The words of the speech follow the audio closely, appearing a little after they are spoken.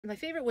My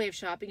favorite way of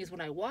shopping is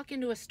when I walk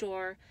into a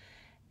store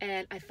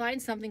and I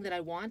find something that I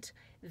want,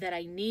 that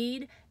I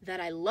need, that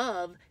I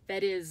love,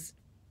 that is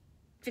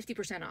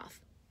 50%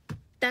 off.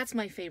 That's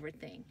my favorite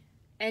thing.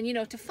 And you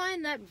know, to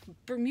find that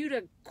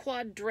Bermuda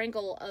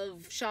quadrangle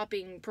of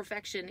shopping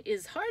perfection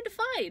is hard to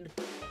find.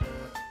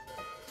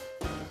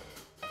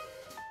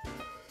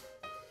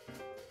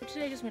 But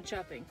today I just went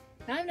shopping.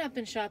 Now, I've not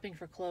been shopping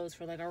for clothes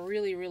for like a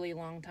really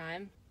long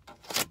time.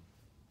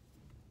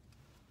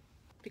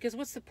 Because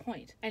what's the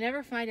point? I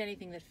never find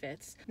anything that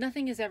fits.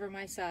 Nothing is ever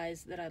my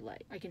size that I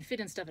like. I can fit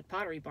in stuff at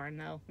Pottery Barn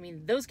though. I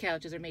mean, those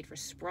couches are made for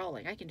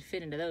sprawling. I can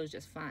fit into those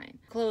just fine.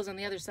 Clothes on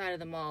the other side of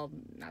the mall,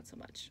 not so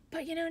much.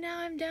 But you know, now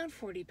I'm down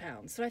 40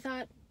 pounds. So I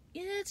thought,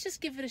 yeah, let's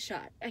just give it a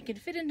shot. I can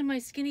fit into my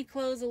skinny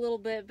clothes a little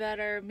bit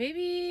better.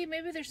 Maybe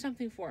there's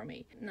something for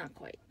me. Not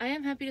quite. I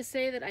am happy to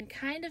say that I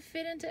kind of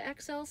fit into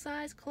XL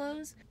size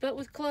clothes, but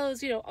with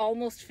clothes, you know,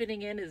 almost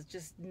fitting in is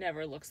just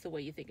never looks the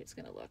way you think it's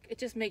gonna look. It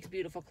just makes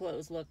beautiful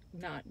clothes look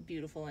not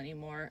beautiful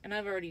anymore, and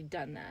I've already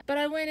done that. But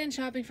I went in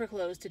shopping for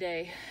clothes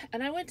today,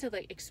 and I went to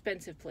like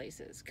expensive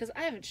places, because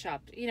I haven't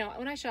shopped. You know,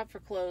 when I shop for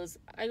clothes,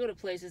 I go to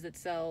places that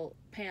sell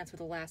pants with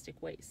elastic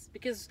waists,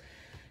 because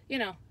you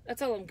know,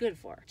 that's all I'm good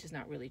for, which is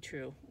not really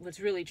true. What's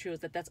really true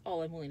is that that's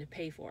all I'm willing to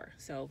pay for,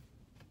 so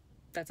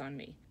that's on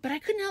me. But I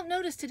couldn't help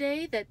notice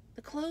today that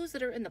the clothes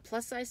that are in the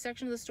plus size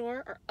section of the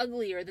store are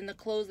uglier than the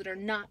clothes that are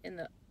not in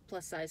the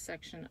plus size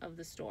section of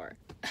the store.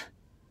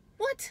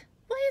 What?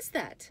 Why is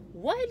that?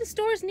 Why do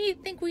stores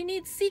think we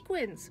need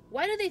sequins?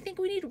 Why do they think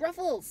we need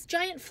ruffles?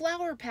 Giant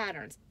flower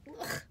patterns?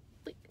 Ugh.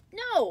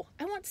 No,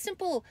 I want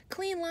simple,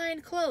 clean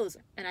lined clothes.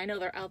 And I know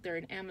they're out there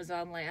in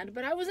Amazon land,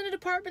 but I was in a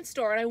department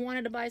store and I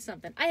wanted to buy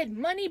something. I had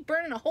money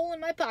burning a hole in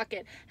my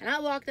pocket, and I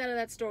walked out of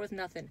that store with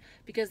nothing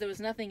because there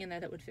was nothing in there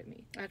that would fit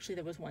me. Actually,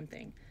 there was one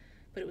thing,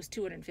 but it was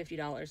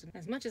 $250. And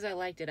as much as I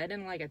liked it, I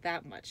didn't like it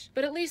that much.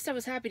 But at least I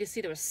was happy to see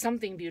there was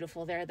something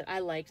beautiful there that I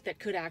liked that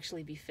could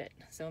actually be fit.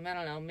 So I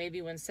don't know,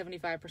 maybe when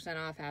 75%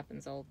 off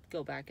happens, I'll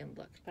go back and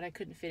look. But I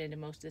couldn't fit into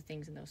most of the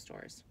things in those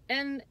stores.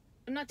 And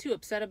I'm not too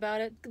upset about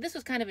it. This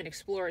was kind of an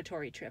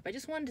exploratory trip. I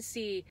just wanted to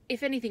see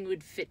if anything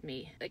would fit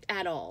me, like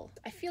at all.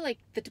 I feel like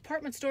the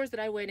department stores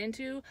that I went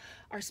into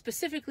are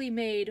specifically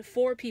made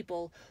for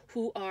people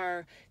who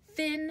are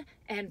thin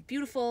and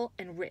beautiful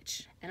and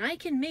rich. And I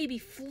can maybe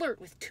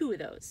flirt with two of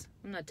those.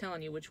 I'm not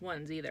telling you which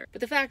ones either.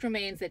 But the fact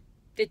remains that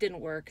it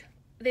didn't work.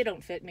 They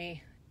don't fit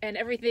me. And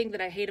everything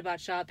that I hate about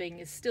shopping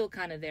is still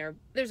kind of there.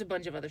 There's a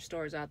bunch of other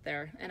stores out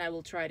there, and I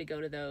will try to go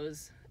to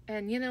those.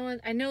 And you know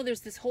what? I know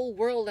there's this whole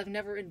world I've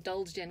never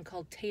indulged in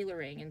called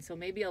tailoring, and so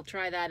maybe I'll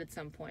try that at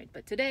some point.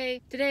 But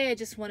today I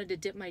just wanted to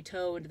dip my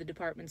toe into the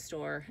department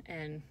store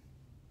and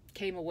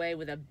came away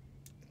with a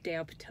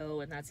damp toe,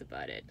 and that's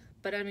about it.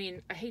 But I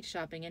mean, I hate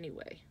shopping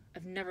anyway.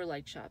 I've never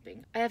liked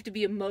shopping. I have to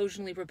be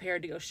emotionally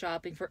prepared to go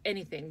shopping for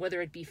anything,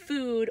 whether it be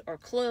food or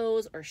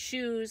clothes or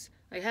shoes.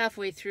 Like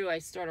halfway through, I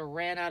sort of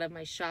ran out of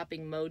my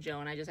shopping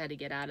mojo and I just had to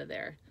get out of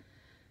there.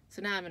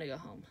 So now I'm gonna go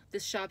home.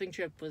 This shopping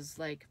trip was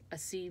like a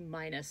C-,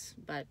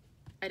 but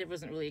I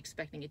wasn't really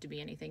expecting it to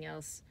be anything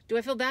else. Do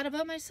I feel bad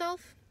about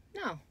myself?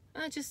 No.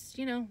 Just,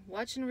 you know,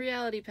 watching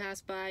reality pass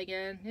by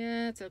again.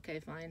 Yeah, it's okay,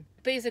 fine.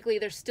 Basically,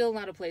 there's still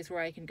not a place where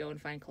I can go and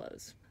find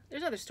clothes.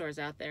 There's other stores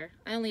out there.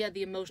 I only had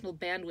the emotional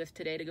bandwidth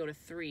today to go to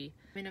 3.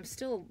 I mean, I'm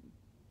still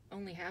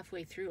only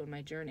halfway through on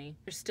my journey.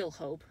 There's still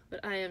hope,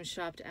 but I am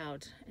shopped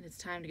out, and it's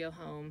time to go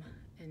home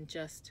and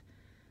just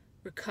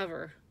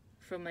recover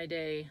from my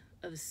day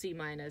of C-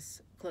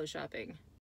 clothes shopping.